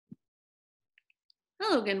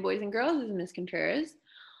Hello again, boys and girls. This is Miss Contreras.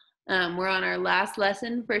 We're on our last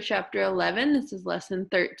lesson for chapter 11. This is lesson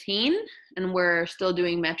 13, and we're still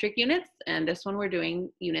doing metric units, and this one we're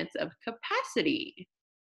doing units of capacity.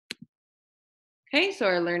 Okay, so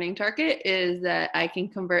our learning target is that I can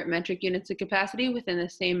convert metric units of capacity within the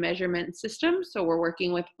same measurement system, so we're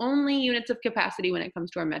working with only units of capacity when it comes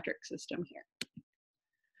to our metric system here.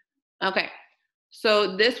 Okay,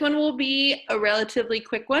 so this one will be a relatively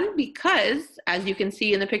quick one because, as you can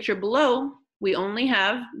see in the picture below, we only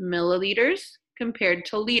have milliliters compared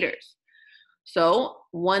to liters. So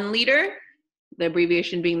 1 liter, the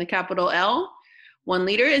abbreviation being the capital L, 1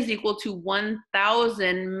 liter is equal to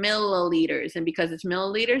 1,000 milliliters. And because it's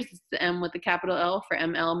milliliters, it's the M with the capital L for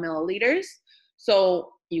ml, milliliters.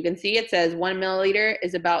 So you can see it says 1 milliliter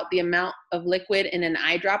is about the amount of liquid in an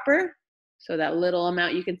eyedropper. So that little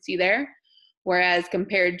amount you can see there. Whereas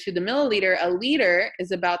compared to the milliliter, a liter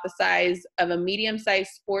is about the size of a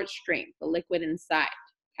medium-sized sports drink, the liquid inside,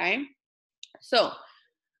 okay? So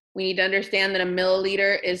we need to understand that a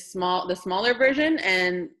milliliter is the smaller version,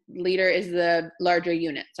 and liter is the larger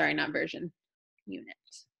unit. Sorry, not version, unit.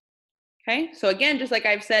 Okay, so again, just like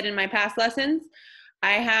I've said in my past lessons,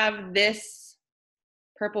 I have this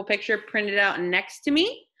purple picture printed out next to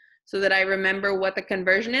me so that I remember what the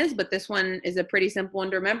conversion is, but this one is a pretty simple one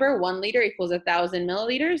to remember. 1 liter equals 1,000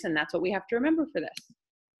 milliliters, and that's what we have to remember for this.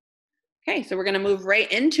 Okay, so we're gonna move right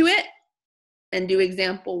into it and do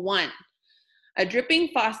example 1. A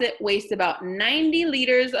dripping faucet wastes about 90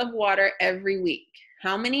 liters of water every week.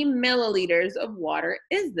 How many milliliters of water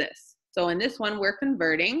is this? So in this one, we're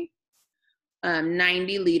converting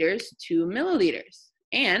 90 liters to milliliters.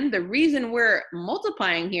 And the reason we're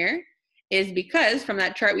multiplying here is because from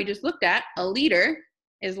that chart we just looked at, a liter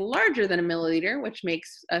is larger than a milliliter, which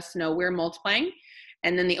makes us know we're multiplying.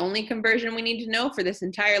 And then the only conversion we need to know for this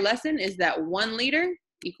entire lesson is that 1 liter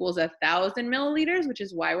equals 1,000 milliliters, which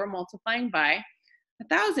is why we're multiplying by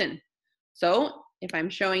 1,000. So if I'm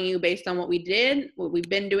showing you based on what we've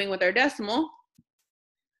been doing with our decimal,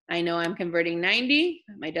 I know I'm converting 90.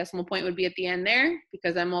 My decimal point would be at the end there.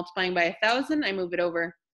 Because I'm multiplying by 1,000, I move it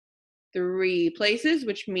over 3 places,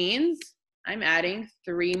 which means I'm adding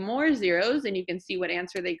 3 more zeros, and you can see what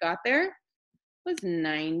answer they got there was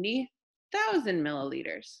 90,000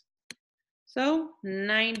 milliliters. So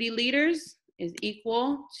 90 liters is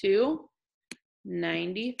equal to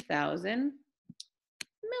 90,000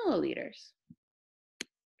 milliliters.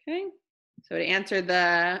 Okay, so to answer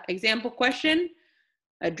the example question,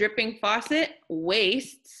 a dripping faucet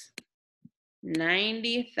wastes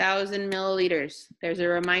 90,000 milliliters. There's a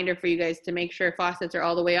reminder for you guys to make sure faucets are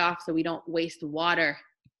all the way off so we don't waste water.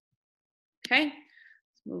 Okay,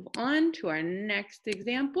 let's move on to our next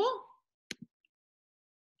example.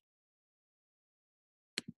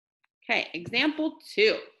 Okay, example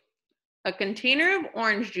 2. A container of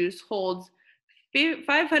orange juice holds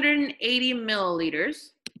 580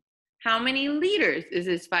 milliliters. How many liters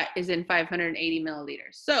is in 580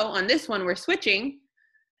 milliliters? So on this one, we're switching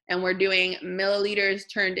and we're doing milliliters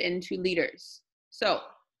turned into liters. So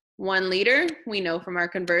 1 liter, we know from our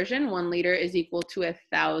conversion, 1 liter is equal to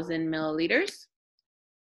 1,000 milliliters.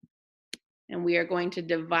 And we are going to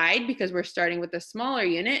divide, because we're starting with a smaller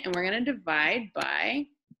unit, and we're going to divide by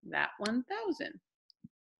that 1,000.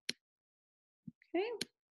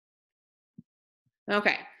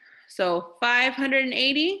 Okay, so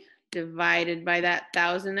 580 divided by that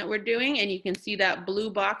 1,000 that we're doing, and you can see that blue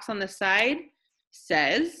box on the side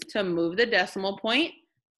says to move the decimal point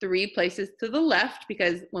 3 places to the left,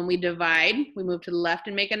 because when we divide, we move to the left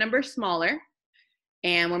and make a number smaller.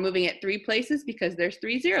 And we're moving it 3 places because there's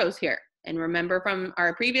 3 zeros here. And remember from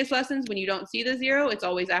our previous lessons, when you don't see the 0, it's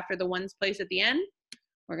always after the 1's place at the end.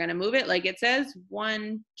 We're gonna move it like it says,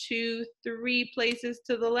 1, 2, 3 places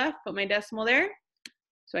to the left, put my decimal there.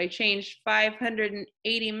 So I changed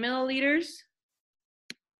 580 milliliters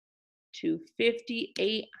to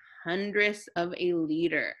 58 hundredths of a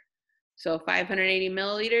liter. So 580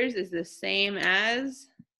 milliliters is the same as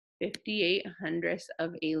 58 hundredths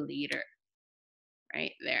of a liter,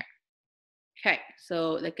 right there. Okay,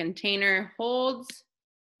 so the container holds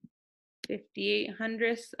 58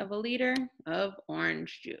 hundredths of a liter of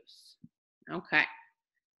orange juice. Okay.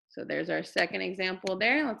 So there's our second example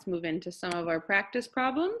there. Let's move into some of our practice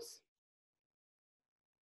problems.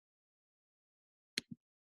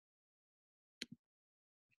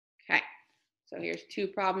 Okay, so here's 2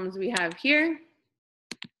 problems we have here.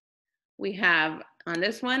 We have on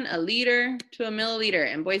this one, a liter to a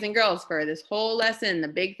milliliter. And boys and girls, for this whole lesson, the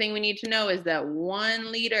big thing we need to know is that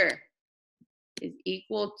 1 liter is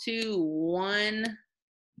equal to 1,000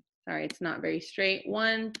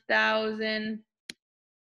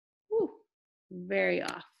 Very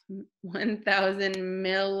off. 1,000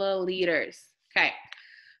 milliliters. Okay.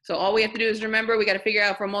 So all we have to do is remember, we got to figure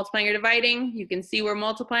out if we're multiplying or dividing. You can see we're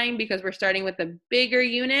multiplying because we're starting with a bigger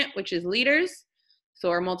unit, which is liters. So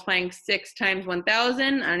we're multiplying 6 times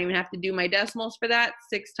 1,000. I don't even have to do my decimals for that.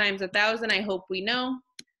 6 times 1,000, I hope we know,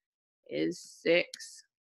 is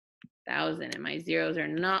 6,000. And my zeros are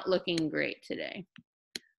not looking great today.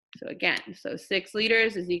 So again, so 6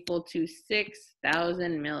 liters is equal to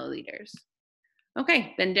 6,000 milliliters.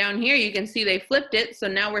 Okay, then down here you can see they flipped it. So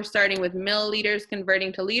now we're starting with milliliters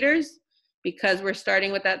converting to liters. Because we're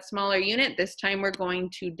starting with that smaller unit, this time we're going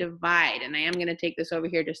to divide. And I am going to take this over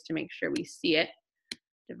here just to make sure we see it.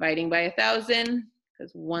 Dividing by 1,000,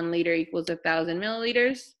 because 1 liter equals 1,000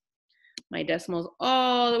 milliliters. My decimal's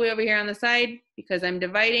all the way over here on the side. Because I'm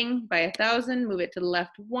dividing by 1,000, move it to the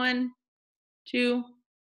left 1, 2,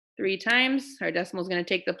 3 times. Our decimal is going to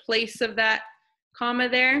take the place of that comma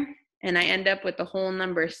there. And I end up with the whole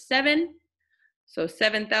number 7. So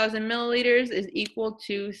 7,000 milliliters is equal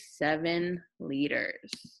to 7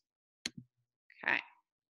 liters. Okay.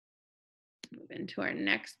 Move into our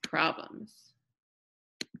next problems.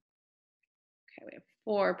 Okay, we have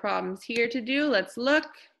 4 problems here to do. Let's look.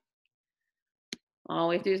 All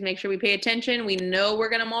we have to do is make sure we pay attention. We know we're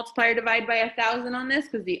going to multiply or divide by 1,000 on this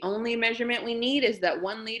because the only measurement we need is that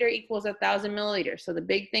 1 liter equals 1,000 milliliters. So the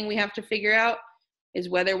big thing we have to figure out is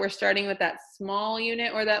whether we're starting with that small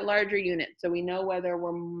unit or that larger unit. So we know whether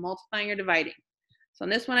we're multiplying or dividing. So on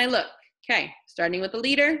this one I look, okay, starting with a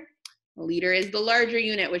liter. A liter is the larger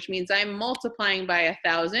unit, which means I'm multiplying by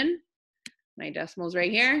 1,000. My decimal's right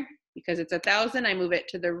here. Because it's 1,000, I move it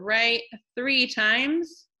to the right 3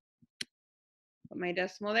 times. Put my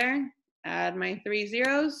decimal there, add my 3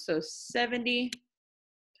 zeros. So 70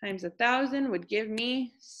 times 1,000 would give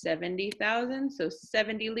me 70,000. So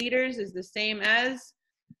 70 liters is the same as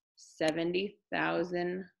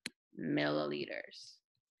 70,000 milliliters.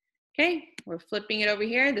 Okay, we're flipping it over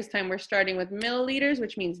here. This time we're starting with milliliters,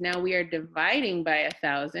 which means now we are dividing by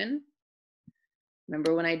 1,000.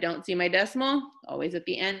 Remember, when I don't see my decimal, always at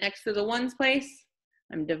the end next to the ones place,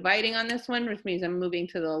 I'm dividing on this one, which means I'm moving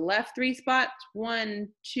to the left 3 spots. 1,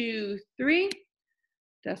 2, 3.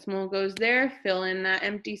 Decimal goes there, fill in that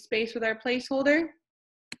empty space with our placeholder.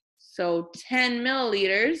 So 10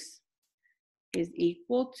 milliliters is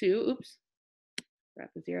equal to, oops, got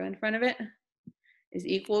the 0 in front of it, is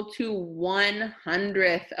equal to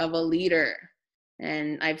 1/100th of a liter.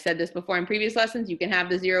 And I've said this before in previous lessons, you can have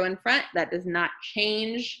the 0 in front. That does not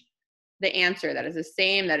change the answer. That is the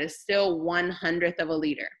same. That is still 1/100th of a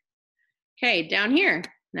liter. Okay, down here.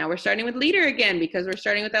 Now we're starting with liter again because we're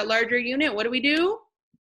starting with that larger unit. What do?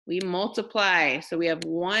 We multiply. So we have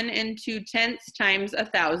 1 2/10 times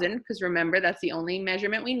 1,000, because remember, that's the only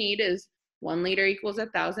measurement we need is 1 liter equals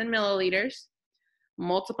 1,000 milliliters.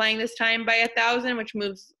 Multiplying this time by 1,000, which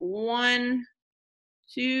moves 1,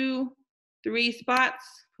 2, 3 spots.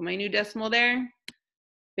 Put my new decimal there.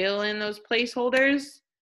 Fill in those placeholders.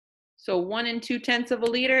 So 1 2/10 of a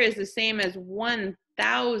liter is the same as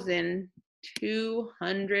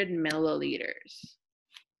 1,200 milliliters.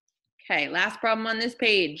 Okay, last problem on this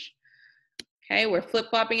page. Okay, we're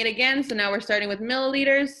flip-flopping it again. So now we're starting with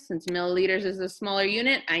milliliters. Since milliliters is a smaller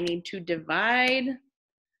unit, I need to divide.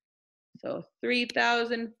 So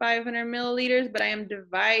 3,500 milliliters, but I am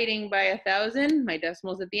dividing by 1,000. My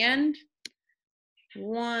decimal's at the end.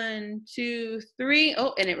 1, 2, 3.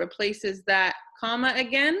 Oh, and it replaces that comma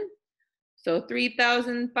again. So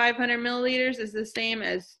 3,500 milliliters is the same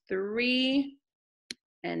as 3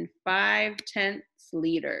 5/10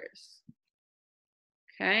 liters.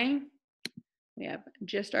 Okay, we have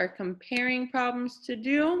just our comparing problems to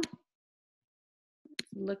do.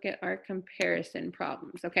 Let's look at our comparison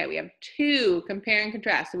problems. Okay, we have 2 compare and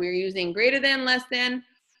contrast. So we're using greater than, less than,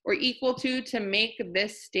 or equal to make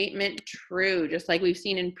this statement true, just like we've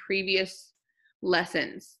seen in previous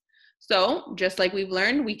lessons. So just like we've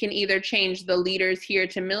learned, we can either change the liters here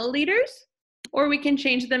to milliliters, or we can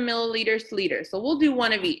change the milliliters to liters. So we'll do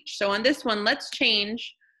one of each. So on this one, let's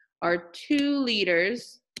change our 2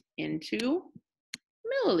 liters into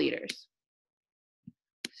milliliters.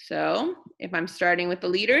 So if I'm starting with the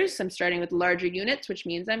liters, I'm starting with larger units, which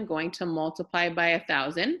means I'm going to multiply by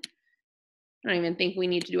 1,000. I don't even think we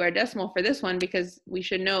need to do our decimal for this one because we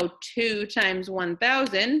should know 2 times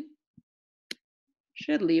 1,000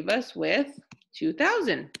 should leave us with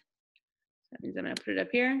 2,000. That means I'm going to put it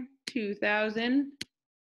up here, 2,000,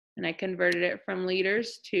 and I converted it from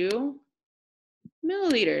liters to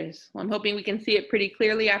milliliters. Well, I'm hoping we can see it pretty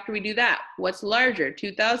clearly after we do that. What's larger,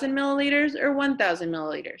 2,000 milliliters or 1,000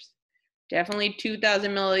 milliliters? Definitely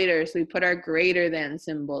 2,000 milliliters. So we put our greater than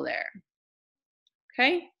symbol there.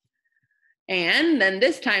 okay? And then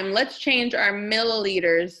this time, let's change our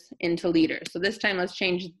milliliters into liters. So this time, let's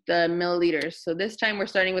change the milliliters. So this time, we're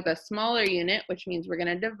starting with a smaller unit, which means we're going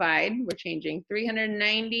to divide. We're changing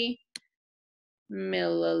 390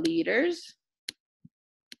 milliliters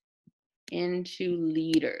into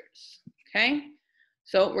liters, okay?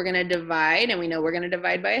 So we're going to divide, and we know we're going to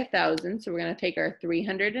divide by 1,000. So we're going to take our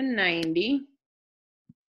 390.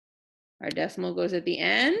 Our decimal goes at the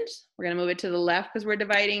end. We're going to move it to the left because we're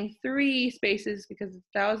dividing 3 spaces because it's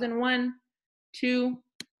 1,000. 1, 2,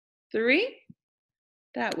 3.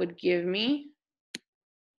 That would give me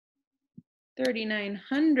 39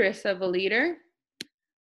 hundredths of a liter.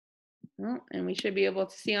 Oh, and we should be able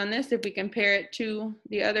to see on this if we compare it to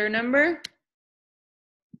the other number.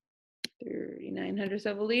 39 hundredths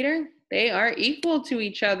of a liter. They are equal to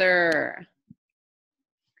each other.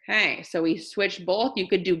 Okay, so we switched both. You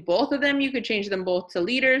could do both of them. You could change them both to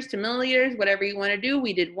liters, to milliliters, whatever you want to do.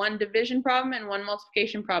 We did one division problem and one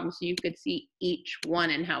multiplication problem, so you could see each one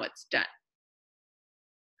and how it's done.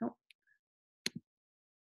 Oh.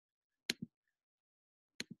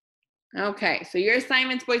 Okay, so your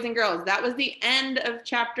assignments, boys and girls, that was the end of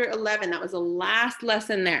chapter 11. That was the last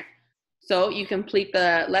lesson there. So you complete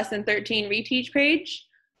the lesson 13 reteach page.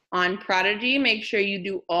 On Prodigy, make sure you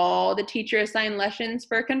do all the teacher assigned lessons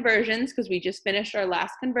for conversions because we just finished our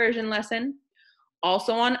last conversion lesson.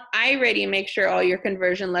 Also on iReady, make sure all your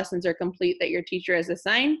conversion lessons are complete that your teacher has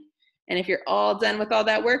assigned. And if you're all done with all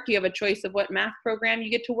that work, you have a choice of what math program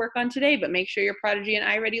you get to work on today, but make sure your Prodigy and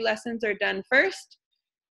iReady lessons are done first.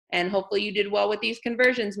 And hopefully you did well with these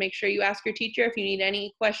conversions. Make sure you ask your teacher if you need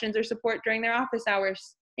any questions or support during their office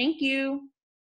hours. Thank you.